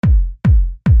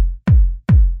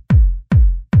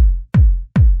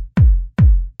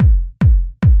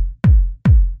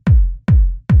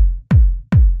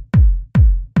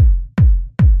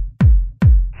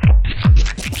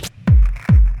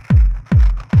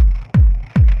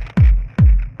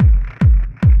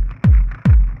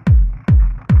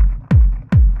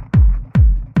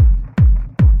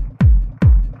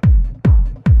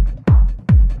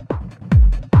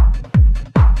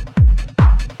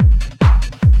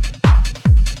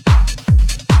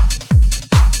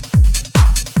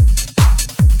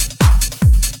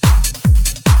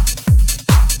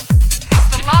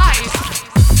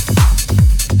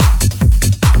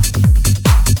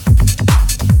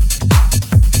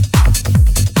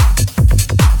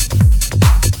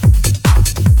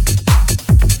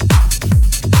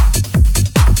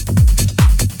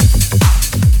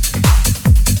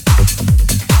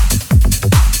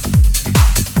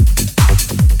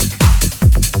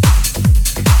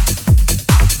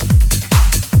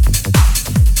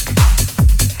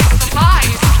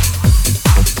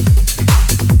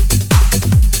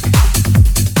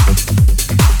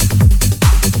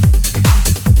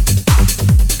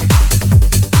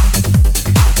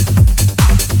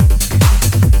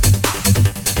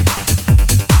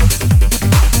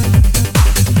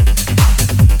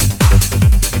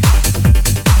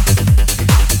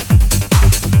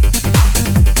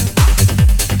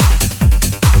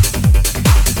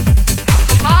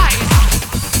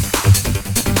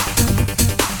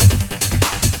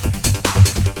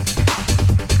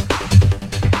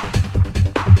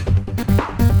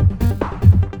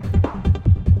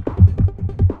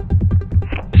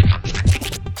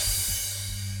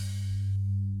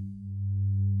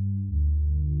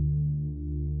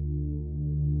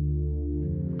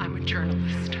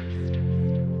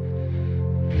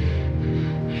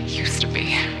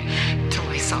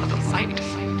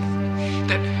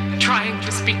trying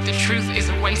to speak the truth is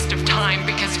a waste of time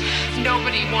because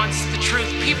nobody wants the truth.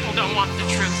 People don't want the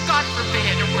truth. God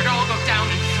forbid, or we'd all go down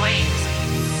in flames.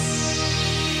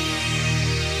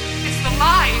 It's the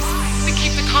lies that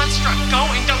keep the construct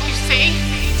going, don't you see?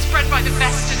 Spread by the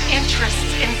vested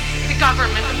interests in the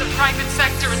government and the private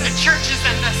sector and the churches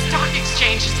and the stock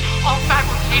exchanges, all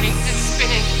fabricating and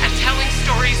spinning and telling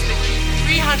stories that keep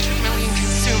 300 million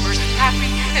consumers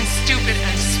happy and stupid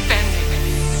and spending.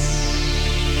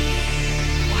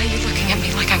 Why are you looking at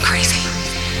me like I'm crazy?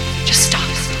 Just stop.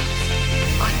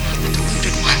 I'm not the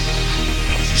deluded one.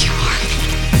 You are.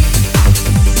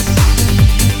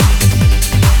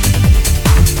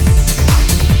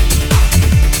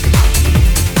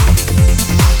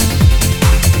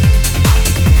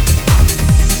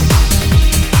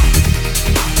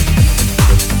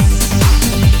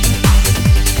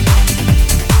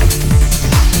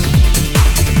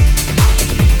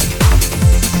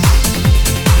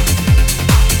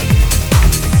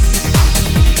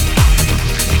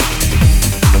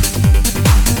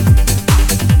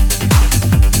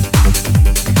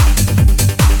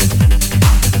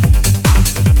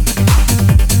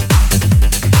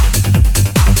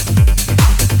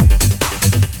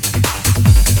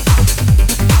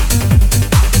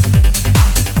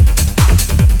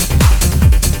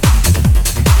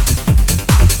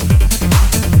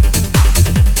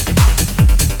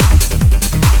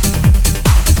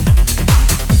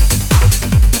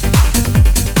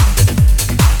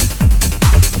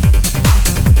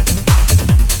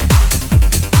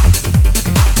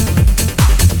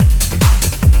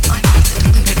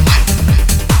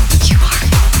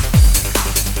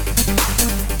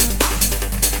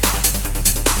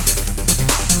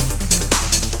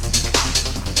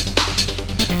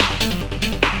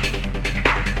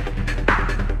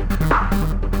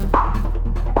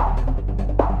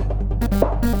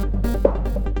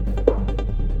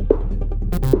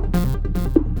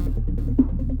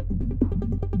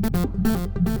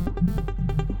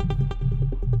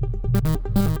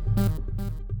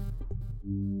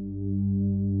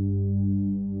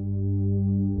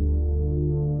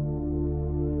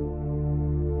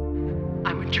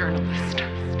 I'm a journalist.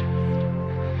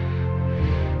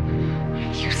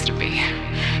 I used to be,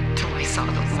 till I saw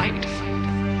the light.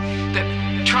 That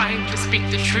trying to speak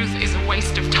the truth is a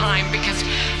waste of time because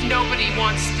nobody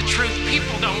wants the truth.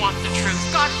 People don't want the truth.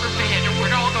 God forbid, or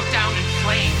we'd all go down in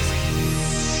flames.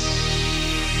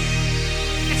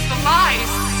 It's the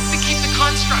lies that keep the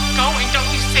construct going,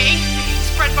 don't you see?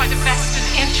 Spread by the vested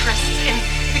interests in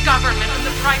the government and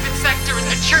the private sector and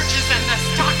the churches and the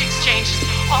stock exchanges,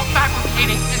 all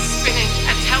fabricating and spinning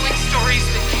and telling stories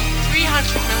that keep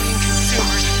 300 million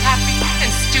consumers happy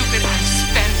and stupid and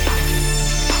spending.